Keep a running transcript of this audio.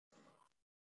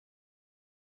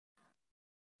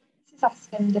Is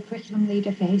asking the curriculum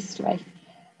leader for history.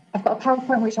 I've got a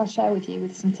PowerPoint which I'll share with you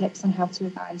with some tips on how to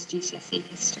revise GCSE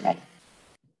history.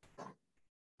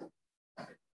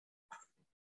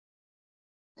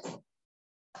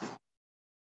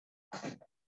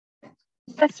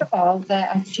 First of all, there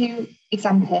are two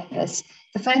exam papers.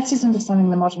 The first is Understanding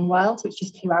the Modern World, which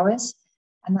is 2 hours,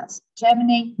 and that's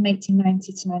Germany from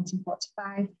 1890 to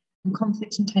 1945 and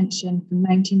Conflict and Tension from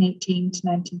 1918 to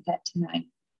 1939.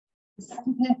 The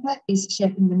second paper is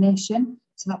Shaping the Nation,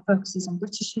 so that focuses on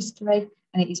British history,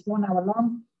 and it is 1 hour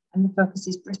long, and the focus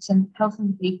is Britain, health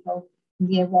and the people from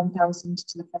the year 1000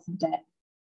 to the present day,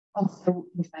 also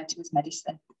referred to as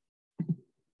medicine.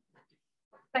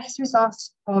 Best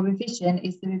resource for revision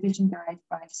is the revision guide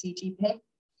by CGP.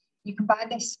 You can buy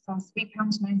this for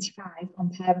 £3.95 on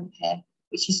parent pay,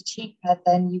 which is cheaper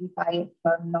than you would buy it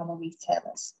from normal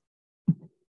retailers.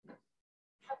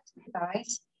 How to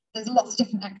revise? There's lots of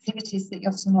different activities that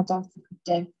your son or daughter could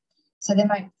do. So they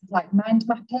might like mind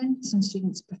mapping. Some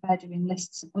students prefer doing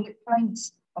lists of bullet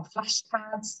points or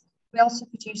flashcards. We also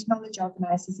produce knowledge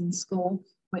organisers in school,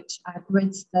 which are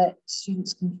grids that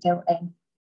students can fill in.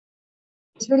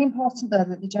 It's really important, though,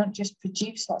 that they don't just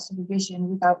produce lots of revision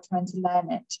without trying to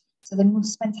learn it. So they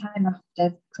must spend time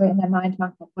after creating their mind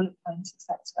map or bullet points,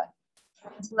 etc.,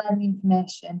 trying to learn the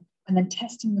information and then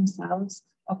testing themselves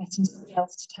or getting somebody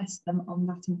else to test them on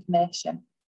that information.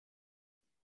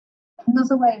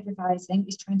 Another way of revising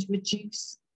is trying to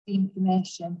reduce the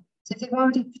information. So if they've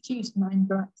already produced mind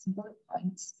maps and bullet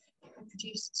points, they can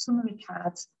produce summary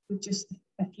cards with just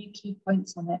a few key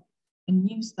points on it and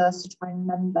use those to try and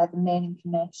remember the main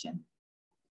information.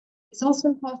 It's also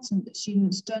important that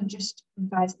students don't just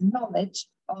revise the knowledge,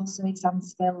 but also exam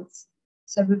skills.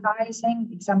 So revising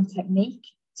exam technique,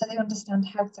 so they understand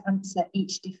how to answer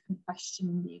each different question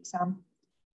in the exam.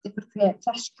 They could create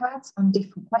flashcards on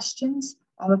different questions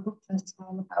or a booklet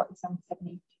all about exam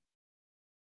technique.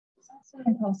 It's also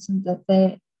important that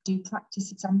they do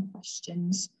practice exam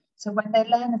questions. So when they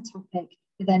learn a topic,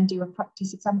 they then do a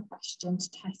practice exam question to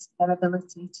test their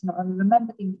ability to not only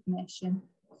remember the information,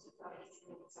 but to practice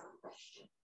the exam question.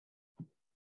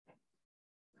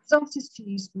 Resources to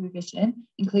use for revision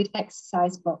include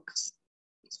exercise books.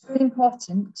 It's really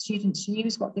important students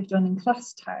use what they've done in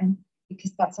class time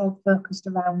because that's all focused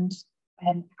around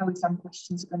how exam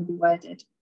questions are going to be worded.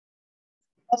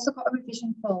 We've also got a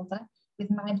revision folder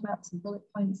with mind maps and bullet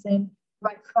points in,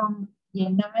 right from year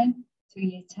 9 through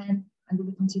year 10, and we'll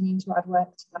be continuing to add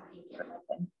work to that year 11.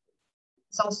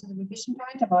 There's also the revision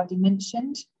guide I've already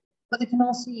mentioned, but they can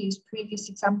also use previous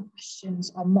exam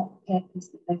questions or mock papers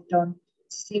that they've done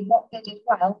to see what they did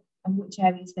well and which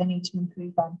areas they need to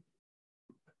improve on.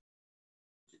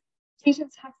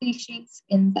 Students have these sheets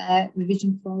in their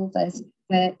revision folders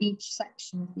for each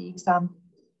section of the exam.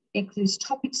 It includes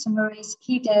topic summaries,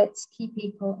 key dates, key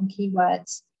people, and key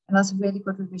words, and that's a really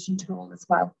good revision tool as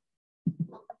well. At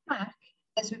the back,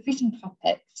 there's revision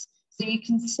topics, so you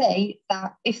can see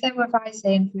that if they're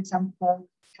revising, for example,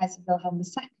 Kaiser Wilhelm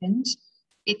II,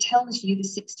 it tells you the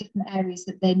 6 different areas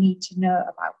that they need to know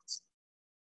about.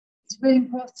 It's really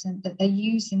important that they're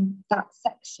using that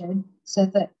section so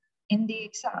that in the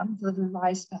exam, they'll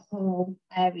revise the whole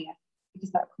area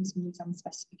because that comes from the exam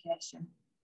specification.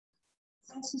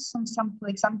 There's also some sample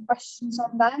exam questions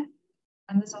on there,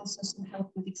 and there's also some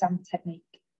help with exam technique.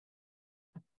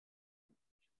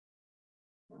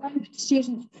 When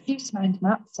students produce mind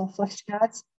maps or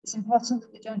flashcards, it's important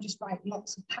that they don't just write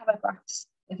lots of paragraphs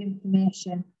of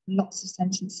information, lots of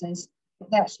sentences, but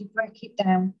they actually break it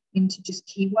down into just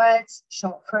keywords,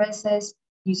 short phrases,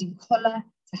 using colour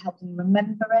to help them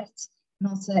remember it, and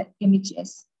also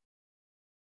images.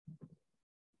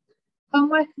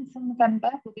 Homework from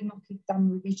November will be mock exam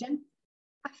revision.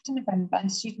 After November,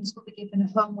 students will be given a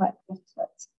homework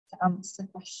booklet to answer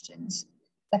questions.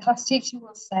 The class teacher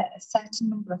will set a certain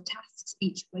number of tasks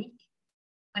each week,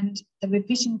 and the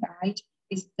revision guide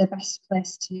is the best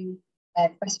place to,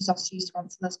 best resource to use to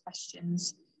answer those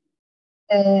questions.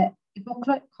 The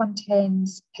booklet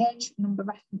contains page number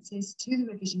references to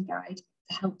the revision guide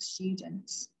to help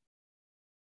students.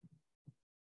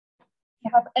 If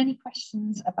you have any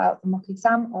questions about the mock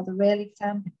exam or the real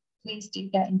exam, please do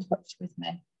get in touch with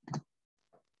me.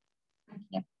 Thank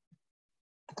you.